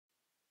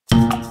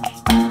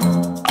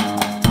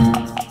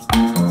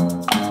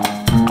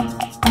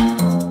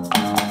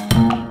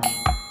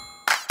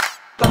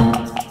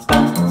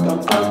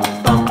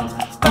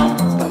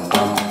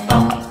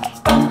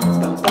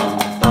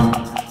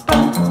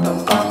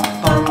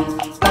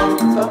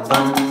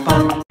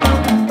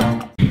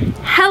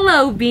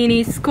Hello,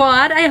 Beanie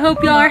Squad. I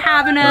hope y'all are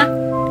having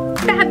a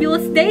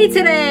fabulous day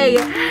today.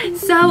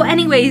 So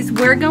anyways,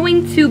 we're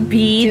going to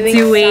be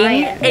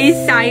doing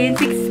a science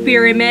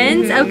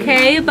experiment,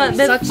 okay? But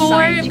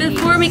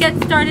before we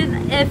get started,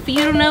 if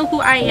you don't know who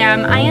I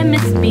am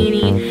Miss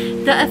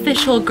Beanie, the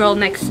official girl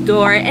next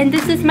door, and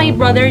this is my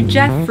brother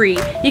Jeffrey.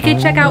 You can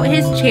check out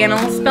his channel,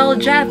 Spell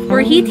Jeff,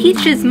 where he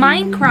teaches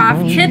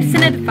Minecraft tips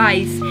and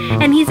advice,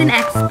 and he's an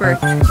expert.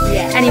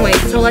 Yeah. Anyway,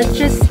 so let's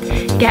just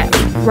get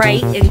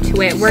right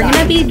into it. We're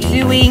gonna be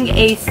doing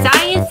a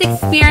science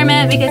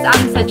experiment because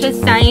I'm such a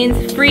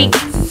science freak.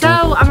 So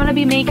I'm gonna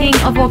be making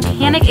a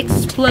volcanic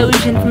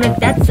explosion from the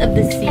depths of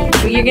the sea.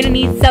 So you're gonna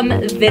need some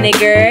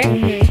vinegar,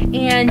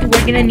 and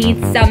we're gonna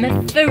need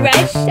some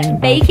fresh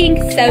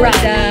baking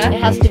soda. It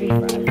has to be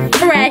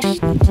fresh.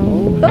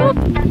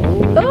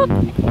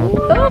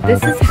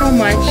 This is how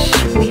much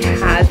we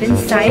have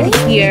inside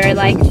here,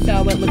 like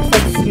so. It looks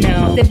like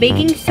snow. The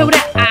baking soda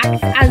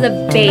acts as a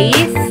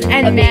base,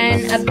 and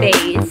then a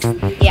base.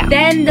 Yeah.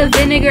 Then the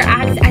vinegar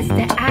acts as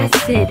the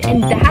acid,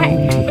 and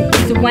that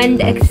is when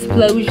the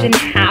explosion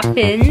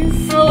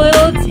happens. I'm a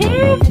little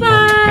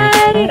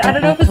terrified. I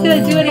don't know if it's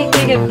gonna do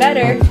anything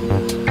better.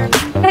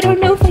 I don't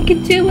know if I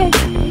can do it.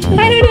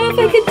 I don't know if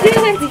I can do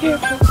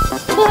it.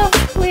 Oh,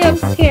 wait, I'm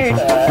scared.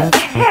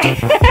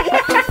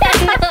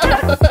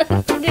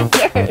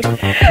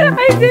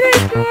 I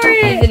didn't pour it.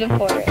 You didn't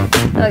pour it.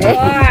 Okay.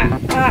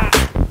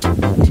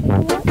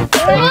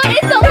 Oh,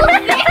 it's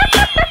almost there.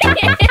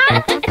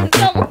 It's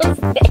almost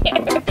there.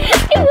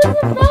 It was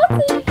about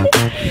to.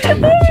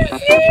 I'm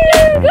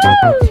scared. Go.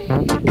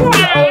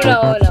 Oh no.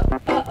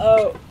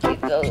 Uh-oh. Keep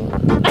going.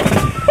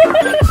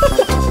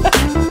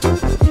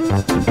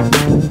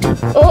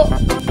 Oh.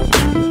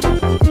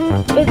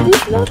 But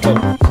there's nothing.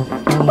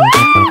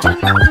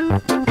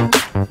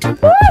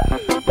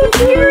 That's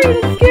scary.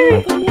 That's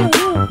scary.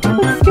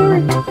 That's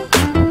scary.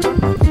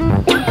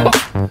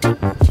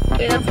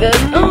 Okay, that's good.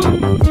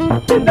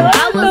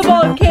 That's the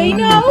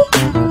volcano.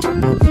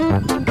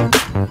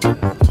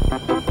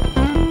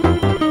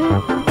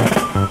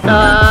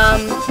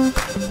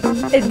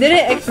 It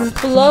didn't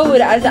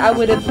explode as I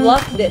would have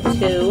loved it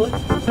to.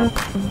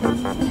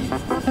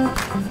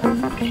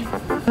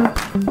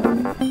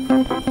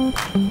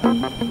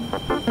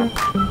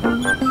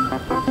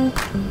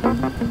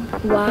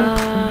 Wow.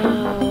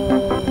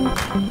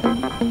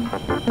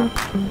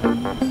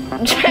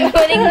 Try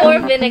putting more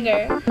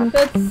vinegar.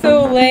 That's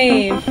so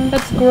lame.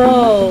 That's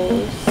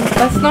gross.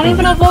 That's not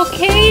even a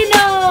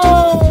volcano.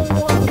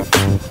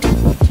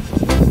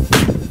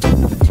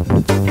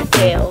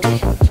 Failed.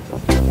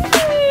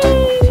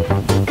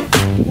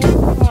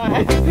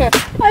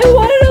 I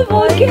wanted a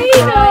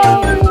volcano.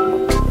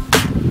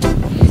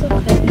 It's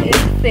okay. It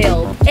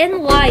failed. In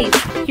life,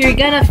 you're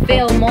gonna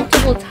fail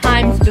multiple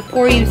times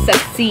before you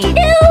succeed.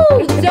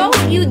 Ew!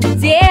 Don't you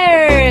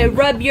dare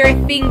rub your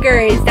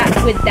fingers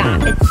with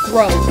that. It's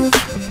gross.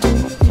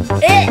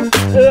 It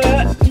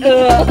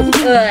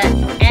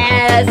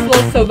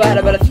smells so bad.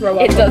 I'm gonna throw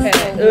up. It does.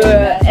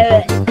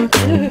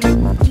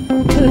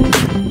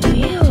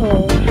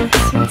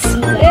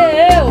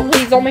 Ew,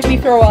 please don't make me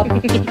throw up.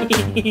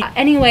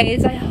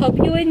 Anyways, I hope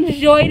you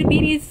enjoyed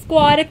Beanie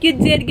Squad. If you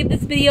did, give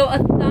this video a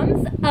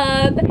thumbs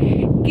up.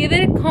 Give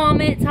it a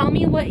comment. Tell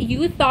me what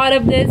you thought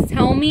of this.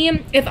 Tell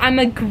me if I'm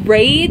a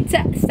great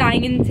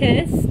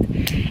scientist.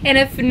 And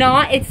if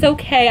not, it's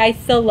okay. I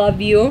still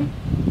love you.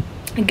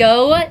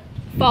 Go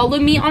follow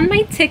me on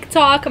my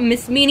TikTok,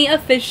 Miss Beanie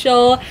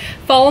Official.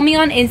 Follow me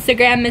on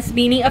Instagram, Miss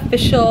Beanie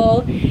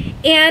Official.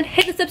 And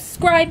hit the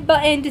subscribe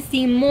button to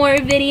see more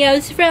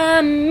videos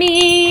from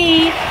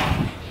me.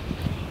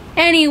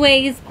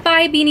 Anyways,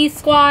 bye Beanie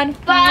Squad.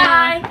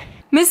 Bye.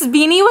 Miss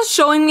Beanie was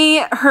showing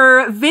me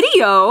her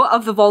video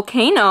of the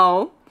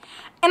volcano,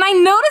 and I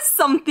noticed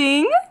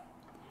something.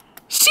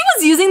 She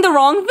was using the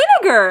wrong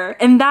vinegar,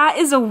 and that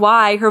is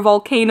why her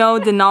volcano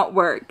did not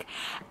work.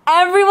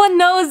 Everyone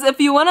knows if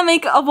you want to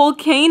make a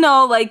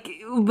volcano like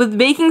with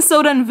baking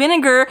soda and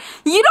vinegar,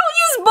 you don't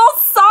use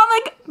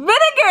balsamic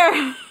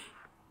vinegar.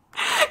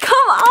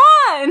 Come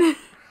on!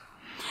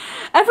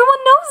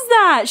 Everyone knows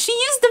that. She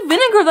used the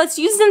vinegar that's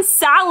used in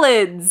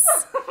salads.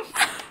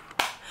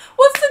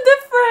 What's the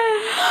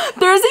difference?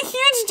 There's a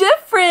huge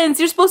difference.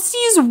 You're supposed to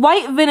use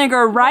white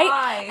vinegar, right?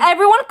 Why?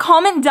 Everyone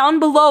comment down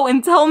below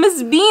and tell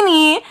Miss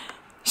Beanie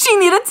she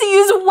needed to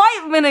use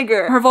white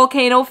vinegar. Her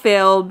volcano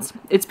failed.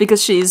 It's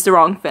because she used the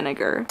wrong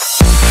vinegar.